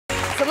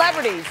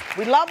Celebrities,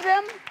 we love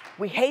them,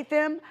 we hate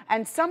them,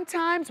 and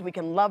sometimes we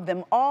can love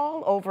them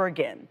all over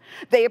again.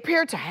 They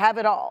appear to have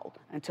it all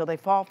until they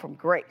fall from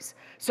grace.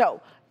 So,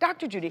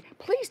 Dr. Judy,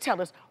 please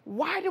tell us,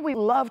 why do we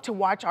love to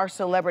watch our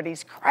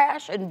celebrities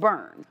crash and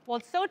burn? Well,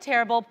 it's so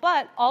terrible,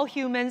 but all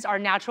humans are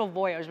natural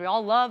voyeurs. We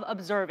all love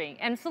observing.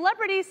 And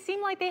celebrities seem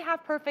like they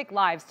have perfect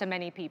lives to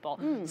many people.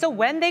 So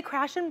when they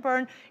crash and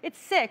burn, it's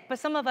sick, but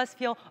some of us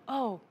feel,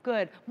 oh,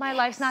 good, my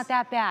life's not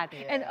that bad.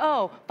 And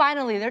oh,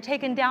 finally, they're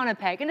taken down a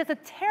peg. And it's a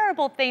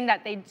terrible thing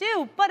that they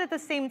do, but at the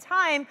same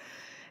time,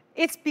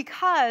 it's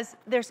because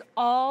there's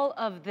all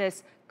of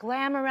this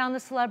glam around the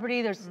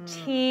celebrity, there's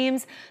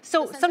teams.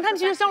 So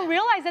sometimes you just don't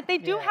realize that they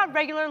do have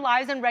regular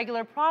lives and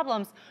regular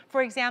problems.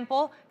 For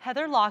example,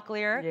 Heather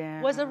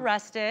Locklear was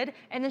arrested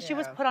and then she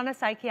was put on a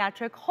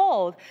psychiatric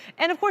hold.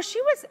 And of course,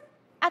 she was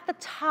at the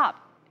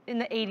top in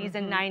the 80s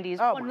and 90s,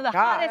 one of the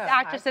hottest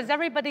actresses.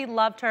 Everybody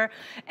loved her.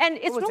 And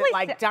it's was really it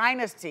like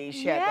Dynasty?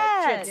 She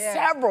had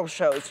several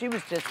shows. She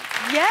was just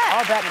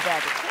all that and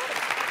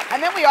bad.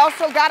 And then we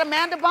also got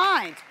Amanda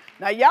Bynes.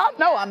 Now, y'all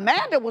know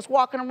Amanda was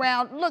walking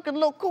around looking a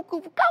little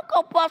cuckoo for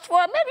Cocoa Puffs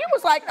for a minute. He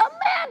was like,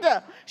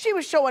 Amanda. She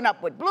was showing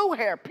up with blue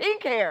hair,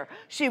 pink hair.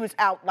 She was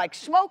out like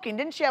smoking.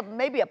 Didn't she have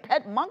maybe a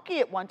pet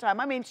monkey at one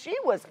time? I mean, she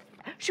was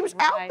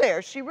out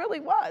there. She really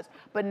was.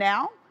 But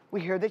now we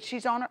hear that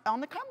she's on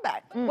the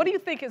comeback. What do you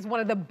think is one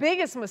of the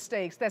biggest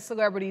mistakes that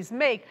celebrities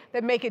make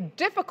that make it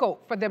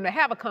difficult for them to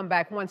have a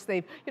comeback once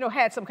they've,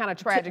 had some kind of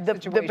tragic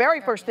situation? The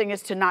very first thing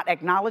is to not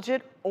acknowledge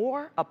it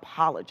or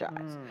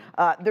apologize.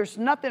 There's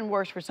nothing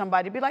worse for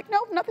somebody to be like,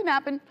 nope, nothing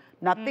happened.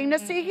 Nothing to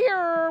see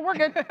here. We're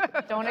good.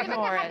 Don't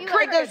ignore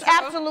it. There's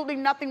absolutely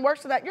nothing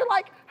worse than that. You're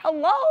like,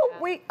 hello,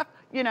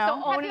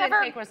 So own it and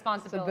take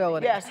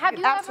responsibility. Yes,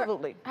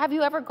 absolutely. Have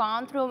you ever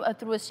gone through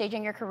a stage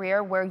in your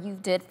career where you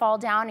did fall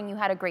down and you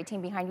had a great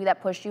team behind you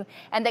that pushed you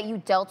and that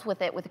you dealt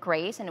with it with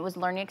grace and it was a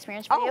learning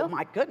experience for you? Oh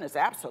my goodness,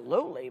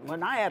 absolutely.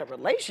 When I had a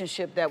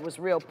relationship that was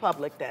real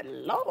public, that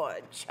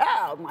Lord,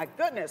 child, my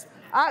goodness,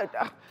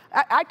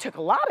 I took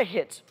a lot of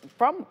hits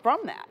from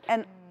that.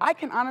 And I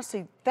can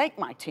honestly thank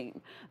my team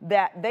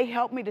that they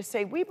helped me to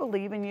say, we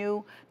believe in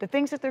you. The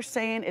things that they're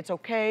saying, it's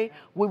okay.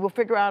 We will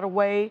figure out a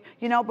way,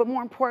 but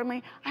more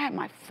importantly, I had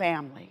my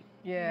family.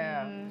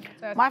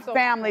 My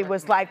family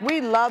was like,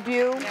 we love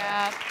you.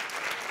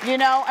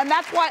 And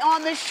that's why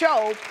on this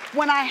show,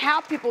 when I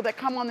have people that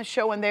come on the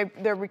show and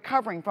they're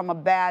recovering from a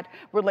bad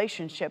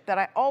relationship, that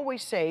I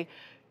always say,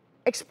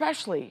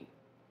 especially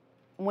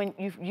when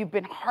you've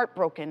been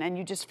heartbroken and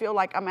you just feel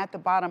like I'm at the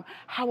bottom,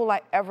 how will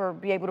I ever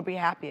be able to be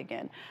happy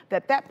again?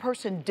 That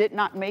person did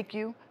not make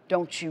you,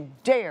 don't you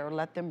dare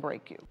let them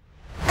break you.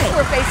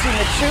 We're facing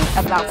the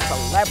truth about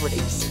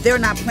celebrities. They're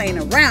not playing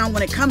around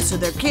when it comes to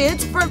their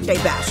kids' birthday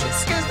bashes.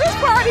 Is this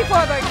party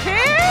for the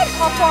kid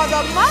or for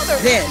the mother?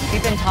 Then,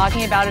 we've been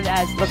talking about it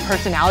as the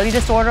personality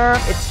disorder.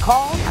 It's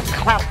called a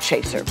clout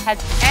chaser.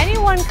 Has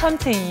anyone come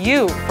to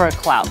you for a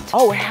clout?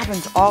 Oh, it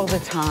happens all the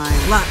time.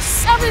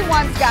 Plus,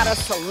 everyone's got a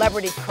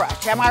celebrity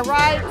crush, am I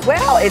right?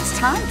 Well, it's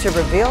time to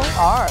reveal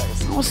ours.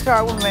 Don't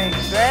start with me.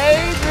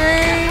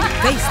 Baby.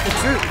 Face the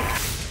truth.